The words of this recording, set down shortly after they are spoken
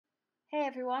Hey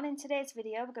everyone, in today's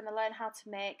video we're going to learn how to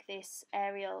make this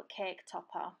Ariel cake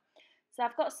topper. So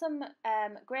I've got some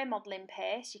grey modelling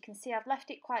paste. You can see I've left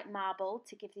it quite marbled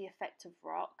to give the effect of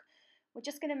rock. We're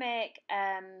just going to make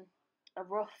a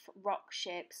rough rock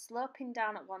shape sloping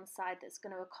down at one side that's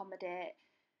going to accommodate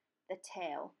the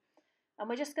tail. And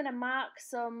we're just going to mark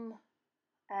some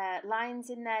lines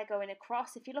in there going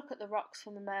across. If you look at the rocks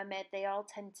from the mermaid, they all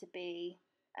tend to be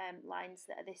lines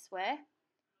that are this way.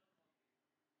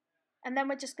 And then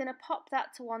we're just going to pop that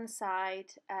to one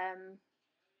side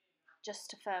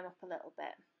just to firm up a little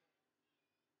bit.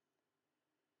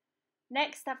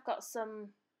 Next I've got some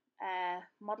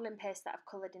modelling paste that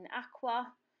I've coloured in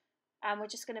aqua, and we're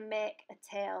just going to make a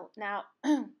tail. Now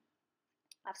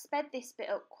I've sped this bit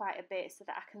up quite a bit so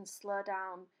that I can slow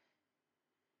down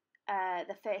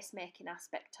the face making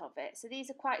aspect of it. So these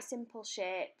are quite simple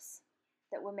shapes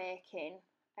that we're making.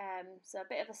 So a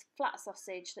bit of a flat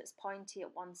sausage that's pointy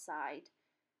at one side,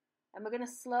 and we're going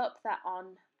to slope that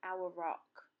on our rock.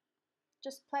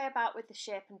 Just play about with the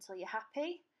shape until you're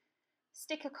happy.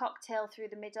 Stick a cocktail through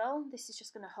the middle. This is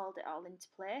just going to hold it all into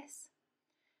place,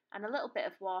 and a little bit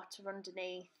of water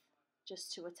underneath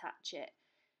just to attach it.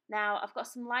 Now I've got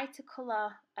some lighter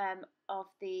colour of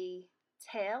the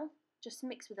tail, just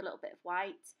mixed with a little bit of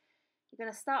white. You're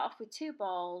going to start off with two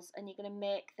balls and you're going to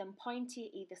make them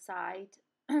pointy either side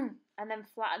and then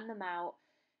flatten them out,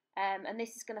 and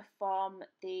this is going to form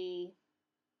the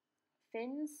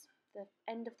fins, the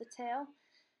end of the tail,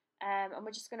 and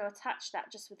we're just going to attach that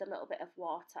just with a little bit of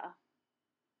water,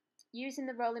 using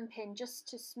the rolling pin just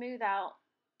to smooth out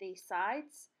the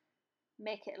sides,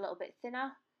 make it a little bit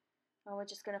thinner, and we're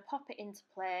just going to pop it into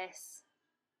place.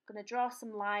 I'm going to draw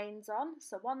some lines on,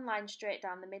 so one line straight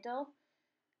down the middle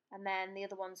and then the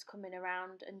other one's coming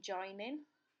around and joining.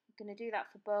 I'm going to do that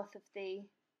for both of the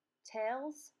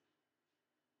tails,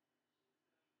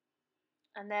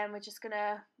 and then we're just going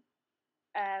to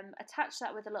attach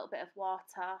that with a little bit of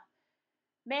water,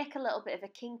 make a little bit of a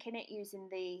kink in it using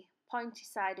the pointy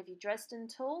side of your Dresden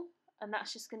tool, and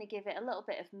that's just going to give it a little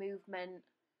bit of movement.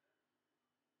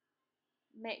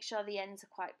 Make sure the ends are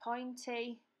quite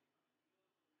pointy.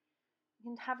 You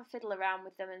can have a fiddle around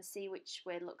with them and see which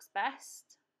way looks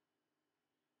best.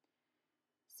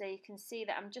 So you can see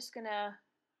that I'm just going to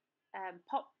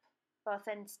pop both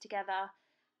ends together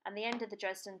and the end of the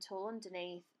Dresden tool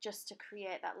underneath just to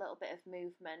create that little bit of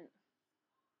movement.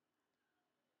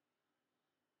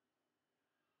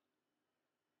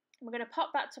 We're going to pop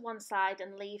that to one side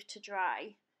and leave to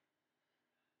dry.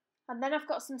 And then I've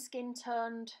got some skin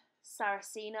toned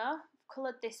Saraceno. I've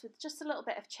coloured this with just a little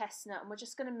bit of chestnut, and we're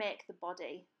just going to make the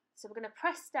body. So we're going to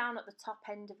press down at the top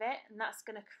end of it, and that's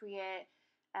going to create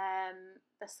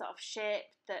the sort of shape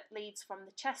that leads from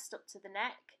the chest up to the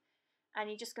neck, and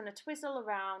you're just going to twizzle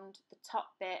around the top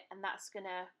bit, and that's going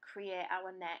to create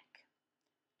our neck.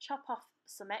 Chop off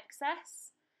some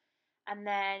excess, and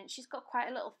then she's got quite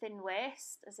a little thin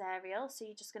waist as Ariel, so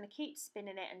you're just going to keep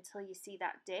spinning it until you see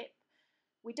that dip.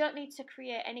 We don't need to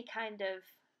create any kind of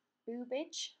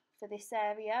boobage for this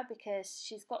area because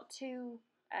she's got two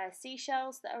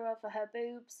seashells that are over her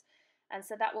boobs, and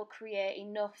so that will create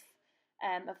enough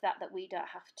of that we don't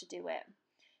have to do it.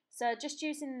 So just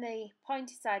using the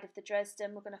pointy side of the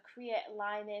Dresden, we're going to create a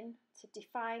lining to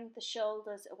define the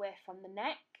shoulders away from the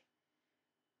neck.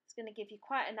 It's going to give you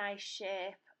quite a nice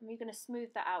shape, and you're going to smooth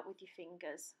that out with your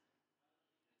fingers.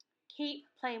 Keep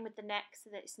playing with the neck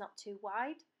so that it's not too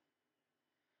wide,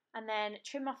 and then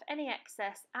trim off any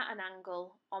excess at an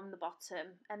angle on the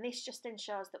bottom, and this just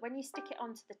ensures that when you stick it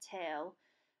onto the tail,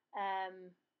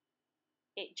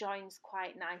 it joins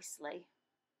quite nicely.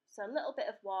 So a little bit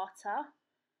of water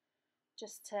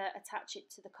just to attach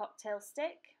it to the cocktail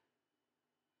stick.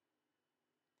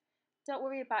 Don't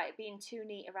worry about it being too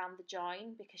neat around the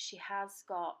join because she has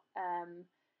got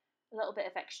a little bit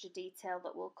of extra detail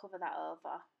that will cover that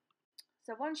over.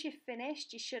 So once you've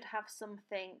finished, you should have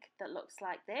something that looks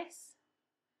like this.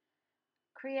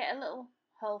 Create a little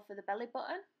hole for the belly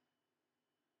button,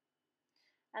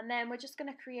 and then we're just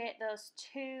going to create those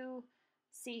two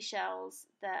seashells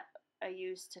that are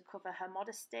used to cover her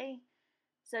modesty.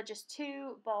 So just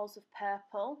two balls of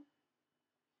purple,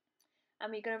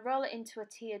 and we're going to roll it into a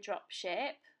teardrop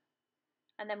shape,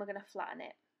 and then we're going to flatten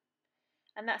it,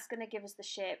 and that's going to give us the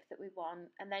shape that we want.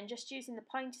 And then just using the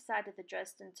pointy side of the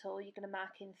Dresden tool, you're going to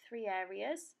mark in 3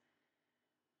 areas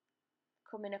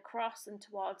coming across and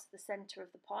towards the centre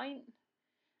of the point,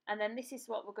 and then this is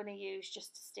what we're going to use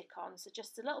just to stick on. So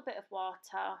just a little bit of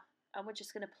water, and we're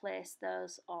just going to place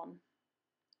those on.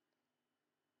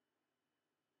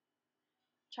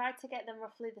 Try to get them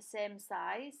roughly the same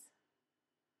size.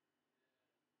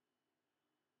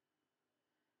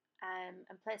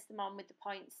 and place them on with the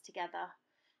points together.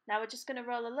 Now we're just going to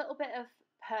roll a little bit of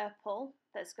purple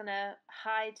that's going to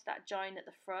hide that join at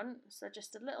the front, so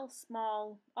just a little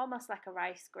small, almost like a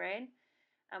rice grain,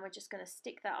 and we're just going to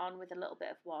stick that on with a little bit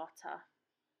of water.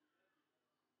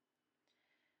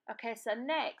 Okay, so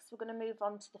next we're going to move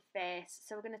on to the face.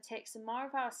 So we're going to take some more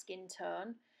of our skin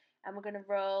tone and we're going to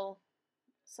roll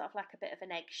sort of like a bit of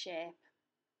an egg shape.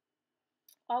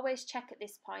 Always check at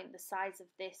this point the size of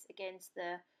this against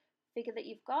the figure that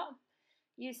you've got.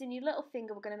 Using your little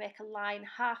finger, we're going to make a line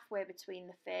halfway between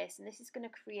the face, and this is going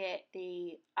to create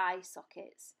the eye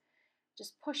sockets.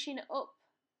 Just pushing up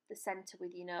the centre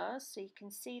with your nose so you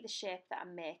can see the shape that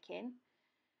I'm making.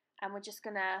 And we're just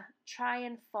going to try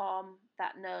and form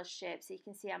that nose shape. So you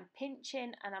can see I'm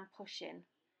pinching and I'm pushing.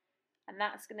 And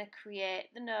that's going to create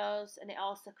the nose, and it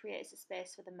also creates a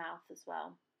space for the mouth as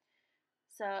well.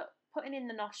 So putting in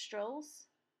the nostrils,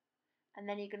 and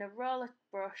then you're going to roll a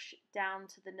brush down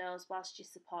to the nose whilst you're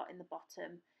supporting the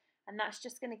bottom. And that's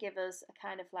just going to give us a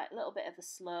kind of like little bit of a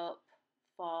slope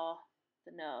for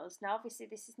the nose. Now obviously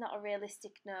this is not a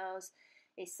realistic nose.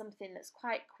 It's something that's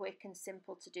quite quick and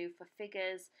simple to do for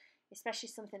figures, especially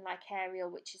something like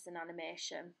Ariel, which is an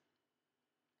animation.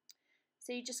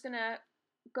 So you're just going to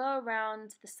go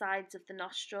around the sides of the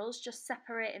nostrils, just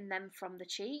separating them from the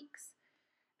cheeks,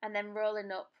 and then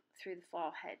rolling up through the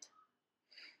forehead.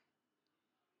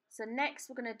 So next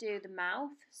we're going to do the mouth.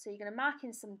 So you're going to mark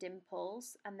in some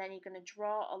dimples, and then you're going to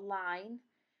draw a line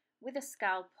with a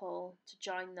scalpel to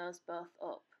join those both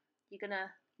up. You're going to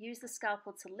use the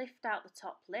scalpel to lift out the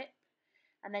top lip,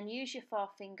 and then use your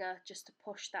forefinger just to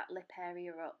push that lip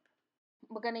area up.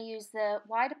 We're going to use the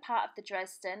wider part of the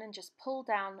Dresden and just pull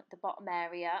down the bottom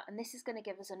area, and this is going to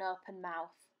give us an open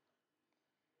mouth.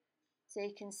 So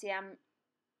you can see I'm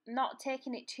not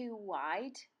taking it too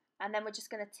wide, and then we're just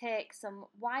going to take some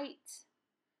white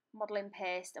modelling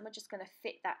paste and we're just going to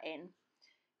fit that in. It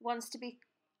wants to be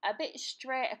a bit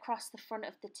straight across the front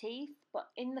of the teeth, but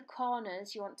in the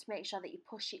corners you want to make sure that you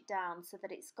push it down so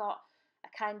that it's got a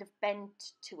kind of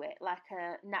bent to it, like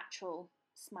a natural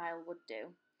smile would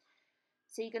do.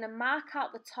 So you're going to mark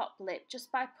out the top lip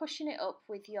just by pushing it up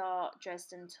with your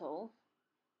Dresden tool,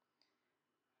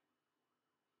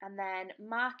 and then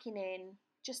marking in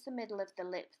just the middle of the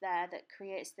lip there that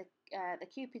creates the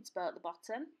cupid's bow at the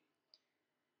bottom,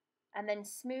 and then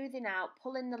smoothing out,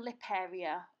 pulling the lip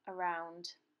area around.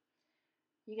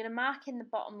 You're going to mark in the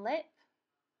bottom lip,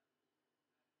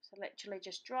 so literally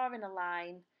just drawing a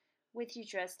line with your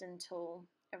Dresden tool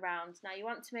around. Now you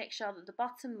want to make sure that the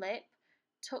bottom lip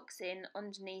tucks in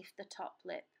underneath the top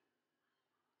lip.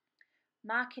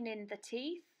 Marking in the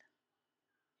teeth,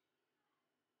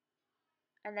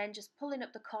 and then just pulling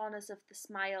up the corners of the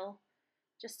smile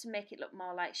just to make it look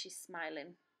more like she's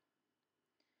smiling.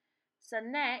 So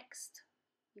next,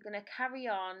 you're going to carry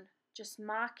on just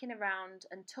marking around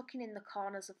and tucking in the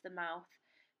corners of the mouth,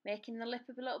 making the lip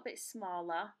a little bit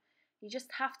smaller. You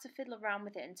just have to fiddle around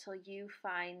with it until you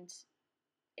find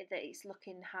that it's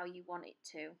looking how you want it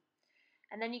to.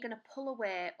 And then you're going to pull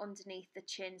away underneath the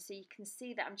chin, so you can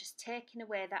see that I'm just taking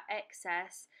away that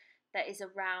excess that is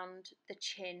around the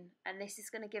chin, and this is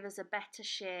going to give us a better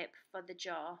shape for the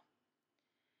jaw.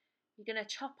 You're going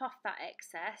to chop off that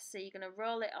excess, so you're going to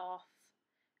roll it off,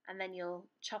 and then you'll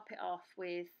chop it off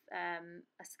with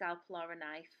a scalpel or a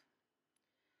knife.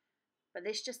 But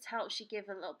this just helps you give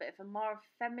a little bit of a more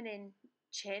feminine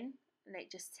chin, and it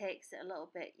just takes it a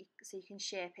little bit, so you can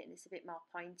shape it and it's a bit more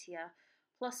pointier.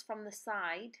 Plus from the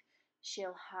side,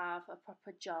 she'll have a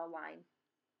proper jawline.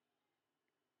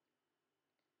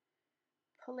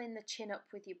 Pulling the chin up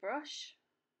with your brush,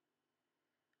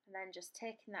 and then just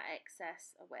taking that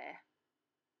excess away.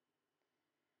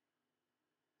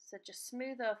 So just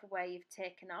smooth over where you've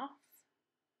taken off,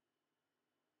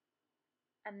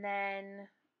 and then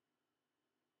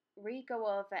re-go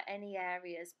over any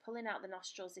areas, pulling out the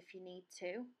nostrils if you need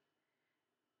to.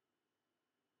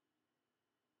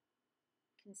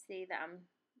 You can see that I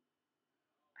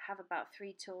have about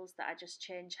 3 tools that I just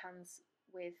change hands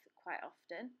with quite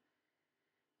often.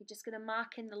 You're just going to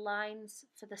mark in the lines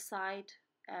for the side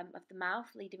of the mouth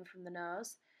leading from the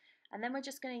nose, and then we're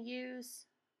just going to use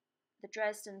the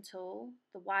Dresden tool,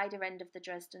 the wider end of the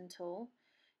Dresden tool,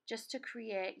 just to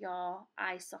create your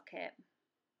eye socket.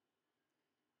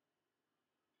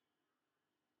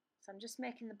 So I'm just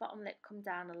making the bottom lip come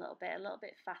down a little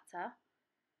bit fatter.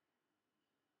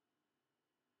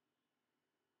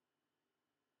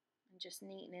 And just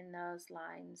neatening those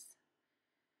lines.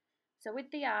 So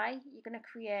with the eye, you're going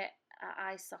to create an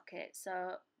eye socket.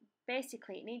 So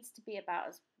basically it needs to be about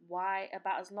as wide,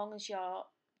 about as long as your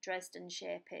Dresden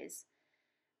shape is.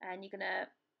 And you're going to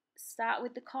start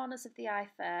with the corners of the eye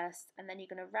first, and then you're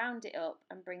going to round it up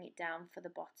and bring it down for the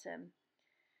bottom.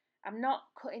 I'm not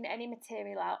cutting any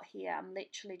material out here, I'm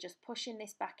literally just pushing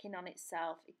this back in on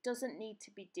itself. It doesn't need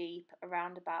to be deep,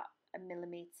 around about 1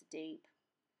 millimetre deep.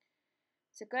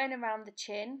 So going around the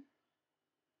chin,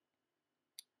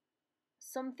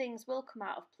 some things will come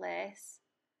out of place,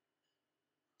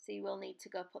 so you will need to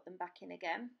go put them back in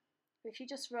again. But if you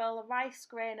just roll a rice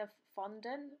grain of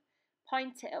fondant,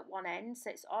 point it at one end so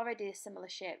it's already a similar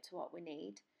shape to what we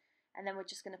need, and then we're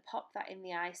just going to pop that in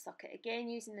the eye socket, again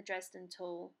using the Dresden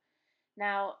tool.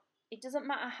 Now, it doesn't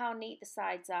matter how neat the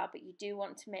sides are, but you do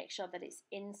want to make sure that it's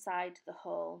inside the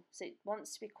hole. So it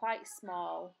wants to be quite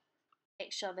small.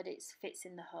 Make sure that it fits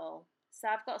in the hole. So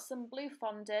I've got some blue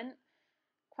fondant,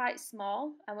 quite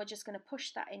small, and we're just going to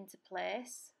push that into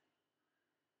place.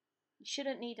 You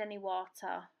shouldn't need any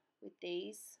water with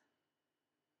these.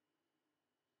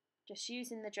 Just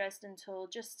using the Dresden tool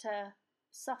just to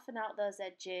soften out those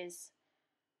edges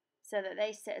so that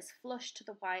they sit as flush to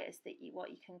the white as what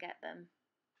you can get them.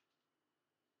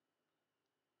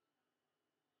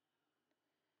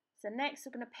 So next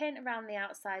we're going to paint around the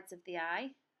outsides of the eye.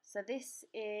 So this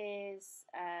is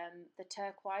the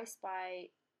turquoise by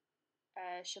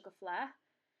Sugar Flare.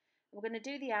 We're going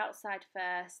to do the outside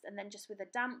first, and then just with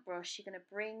a damp brush you're going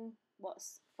to bring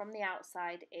what's from the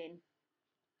outside in.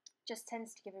 Just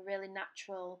tends to give a really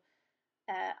natural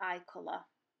eye colour.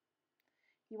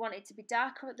 You want it to be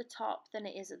darker at the top than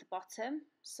it is at the bottom,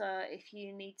 so if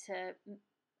you need to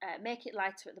make it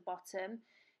lighter at the bottom,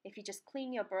 if you just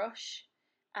clean your brush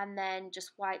and then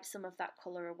just wipe some of that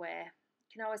colour away.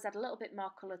 You can always add a little bit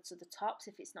more colour to the tops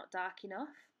if it's not dark enough.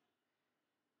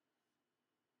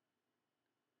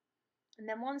 And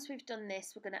then once we've done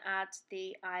this, we're going to add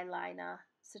the eyeliner.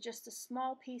 So just a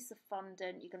small piece of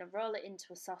fondant, you're going to roll it into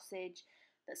a sausage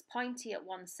that's pointy at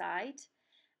one side,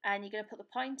 and you're going to put the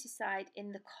pointy side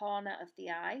in the corner of the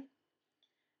eye.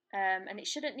 And it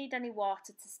shouldn't need any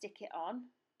water to stick it on.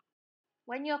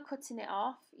 When you're cutting it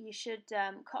off, you should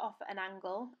cut off at an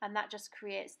angle, and that just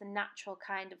creates the natural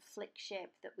kind of flick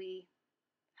shape that we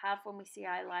have when we see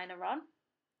eyeliner on.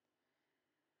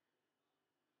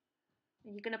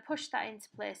 And you're going to push that into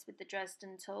place with the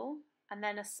Dresden tool, and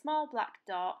then a small black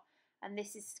dot, and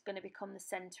this is going to become the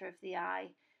centre of the eye.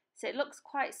 So it looks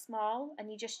quite small,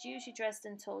 and you just use your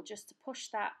Dresden tool just to push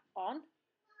that on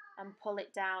and pull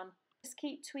it down. Just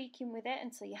keep tweaking with it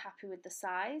until you're happy with the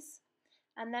size.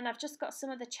 And then I've just got some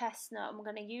of the chestnut, and we're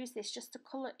going to use this just to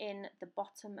colour in the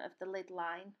bottom of the lid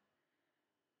line.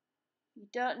 You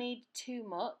don't need too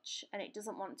much, and it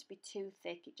doesn't want to be too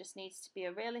thick. It just needs to be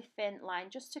a really faint line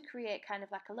just to create kind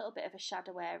of like a little bit of a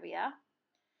shadow area.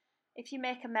 If you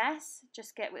make a mess,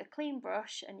 just get with a clean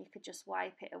brush and you could just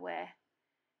wipe it away.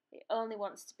 It only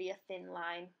wants to be a thin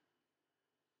line.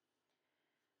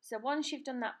 So once you've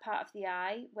done that part of the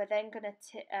eye, we're then going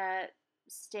to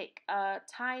stick a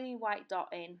tiny white dot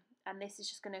in, and this is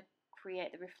just going to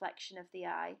create the reflection of the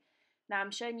eye. Now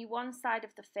I'm showing you one side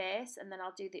of the face, and then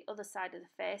I'll do the other side of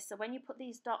the face. So when you put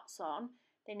these dots on,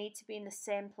 they need to be in the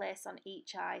same place on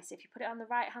each eye. So if you put it on the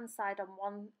right hand side on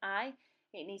one eye,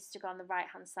 it needs to go on the right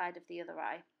hand side of the other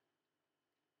eye.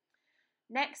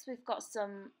 Next we've got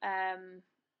some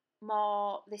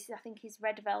this I think is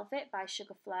Red Velvet by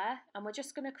Sugar Flare, and we're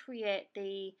just going to create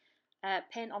the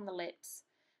paint on the lips.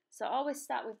 So always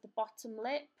start with the bottom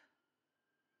lip,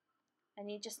 and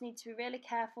you just need to be really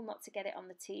careful not to get it on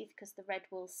the teeth because the red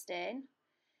will stain.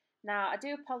 Now I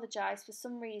do apologise, for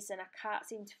some reason I can't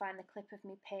seem to find the clip of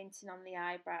me painting on the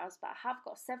eyebrows, but I have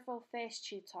got several face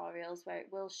tutorials where it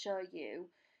will show you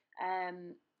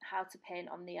how to paint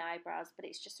on the eyebrows, but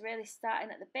it's just really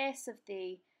starting at the base of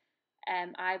the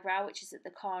eyebrow, which is at the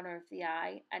corner of the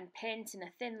eye, and painting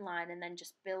a thin line and then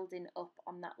just building up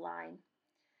on that line.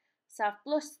 So I've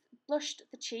blushed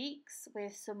the cheeks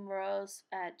with some rose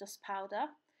dust powder,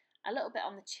 a little bit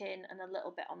on the chin and a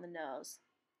little bit on the nose.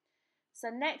 So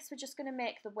next we're just going to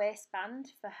make the waistband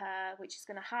for her, which is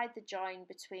going to hide the join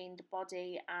between the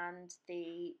body and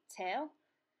the tail.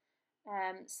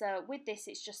 So with this,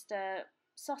 it's just a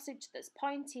sausage that's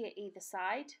pointy at either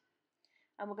side,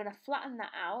 and we're going to flatten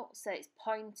that out so it's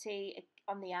pointy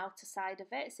on the outer side of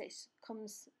it, so it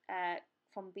comes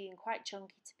from being quite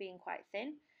chunky to being quite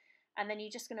thin. And then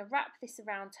you're just going to wrap this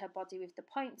around her body with the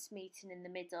points meeting in the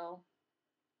middle,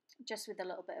 just with a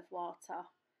little bit of water,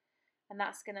 and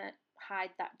that's going to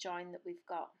hide that join that we've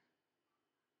got.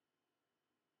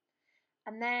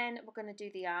 And then we're going to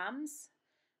do the arms.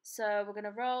 So we're going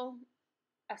to roll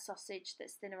a sausage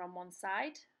that's thinner on one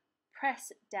side,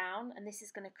 press down, and this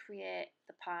is going to create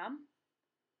the palm.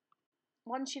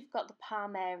 once you've got the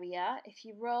palm area, if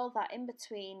you roll that in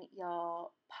between your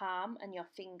palm and your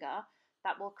finger,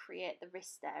 that will create the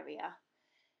wrist area.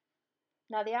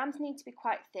 Now the arms need to be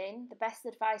quite thin. The best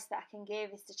advice that I can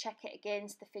give is to check it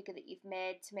against the figure that you've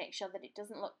made to make sure that it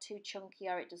doesn't look too chunky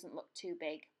or it doesn't look too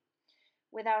big.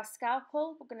 With our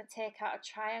scalpel, we're going to take out a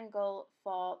triangle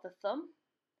for the thumb.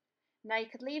 Now you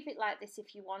could leave it like this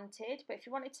if you wanted, but if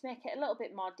you wanted to make it a little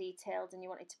bit more detailed and you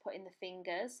wanted to put in the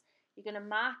fingers, you're going to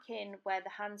mark in where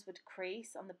the hands would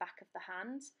crease on the back of the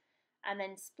hand and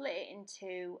then split it in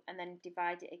two and then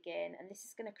divide it again, and this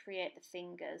is going to create the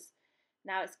fingers.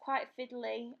 Now it's quite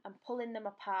fiddly, and pulling them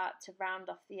apart to round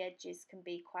off the edges can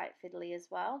be quite fiddly as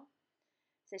well.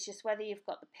 So it's just whether you've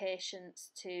got the patience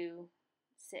to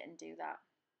sit and do that.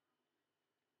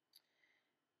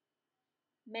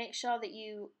 Make sure that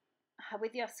you,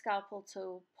 with your scalpel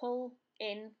tool, pull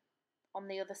in on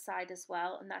the other side as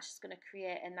well, and that's just going to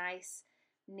create a nice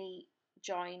neat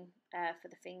join for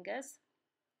the fingers.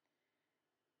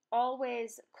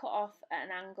 Always cut off at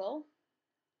an angle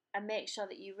and make sure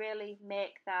that you really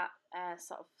make that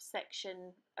sort of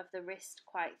section of the wrist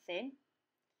quite thin.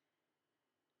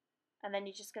 And then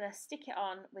you're just going to stick it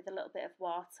on with a little bit of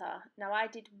water. Now I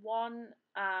did one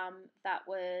arm that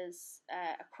was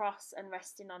across and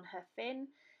resting on her fin,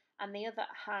 and the other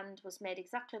hand was made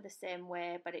exactly the same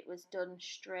way, but it was done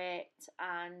straight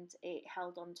and it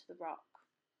held onto the rock.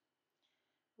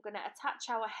 We're going to attach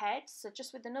our head, so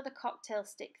just with another cocktail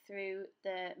stick through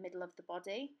the middle of the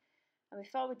body. And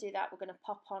before we do that, we're going to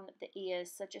pop on the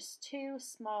ears, so just two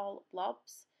small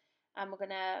blobs, and we're going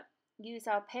to use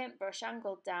our paintbrush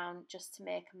angled down just to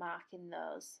make a mark in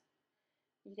those.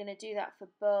 You're going to do that for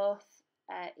both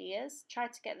ears. Try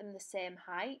to get them the same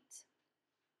height.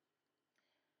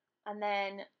 And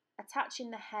then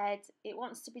attaching the head, it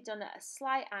wants to be done at a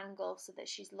slight angle so that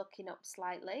she's looking up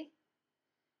slightly.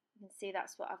 You can see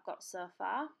that's what I've got so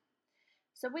far.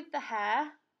 So with the hair,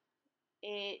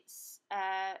 it's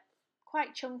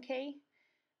quite chunky,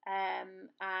 and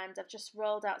I've just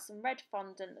rolled out some red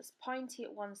fondant that's pointy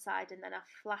at one side, and then I've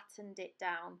flattened it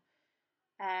down.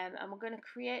 And we're going to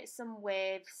create some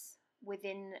waves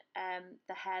within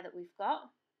the hair that we've got.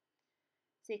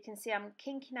 So you can see I'm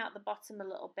kinking out the bottom a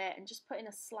little bit and just putting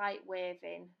a slight wave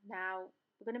in. Now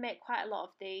we're going to make quite a lot of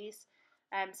these,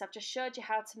 so I've just showed you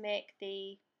how to make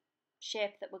the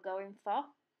shape that we're going for,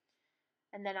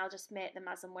 and then I'll just make them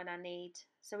as and when I need.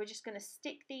 So we're just going to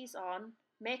stick these on,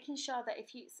 making sure that if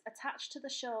it's attached to the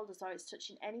shoulders or it's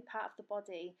touching any part of the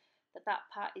body, that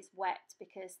part is wet,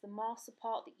 because the more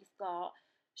support that you've got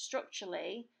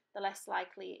structurally, the less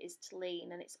likely it is to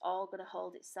lean, and it's all going to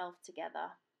hold itself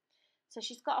together. So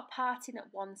she's got a parting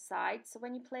at one side, so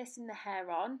when you're placing the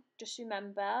hair on, just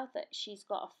remember that she's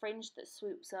got a fringe that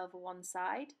swoops over one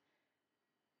side.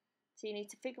 So you need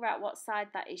to figure out what side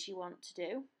that is you want to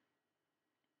do,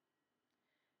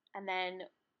 and then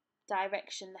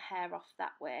direction the hair off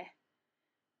that way.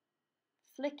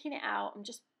 Flicking it out and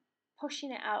just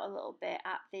pushing it out a little bit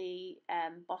at the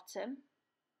bottom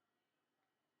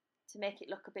to make it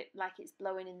look a bit like it's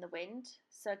blowing in the wind.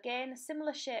 So again, a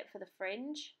similar shape for the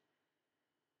fringe.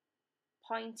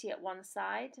 Pointy at one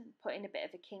side and putting a bit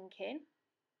of a kink in,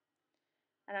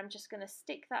 and I'm just going to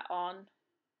stick that on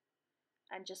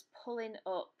and just pulling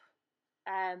up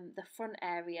the front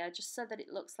area just so that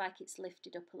it looks like it's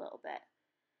lifted up a little bit.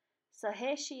 So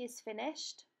here she is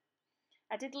finished.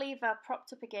 I did leave her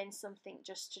propped up against something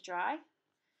just to dry.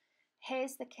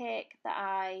 Here's the cake that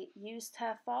I used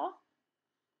her for.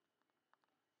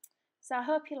 So I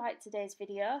hope you liked today's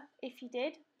video. If you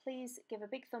did, please give a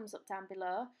big thumbs up down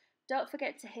below. Don't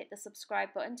forget to hit the subscribe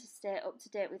button to stay up to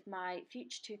date with my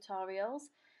future tutorials.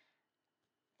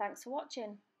 Thanks for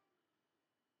watching.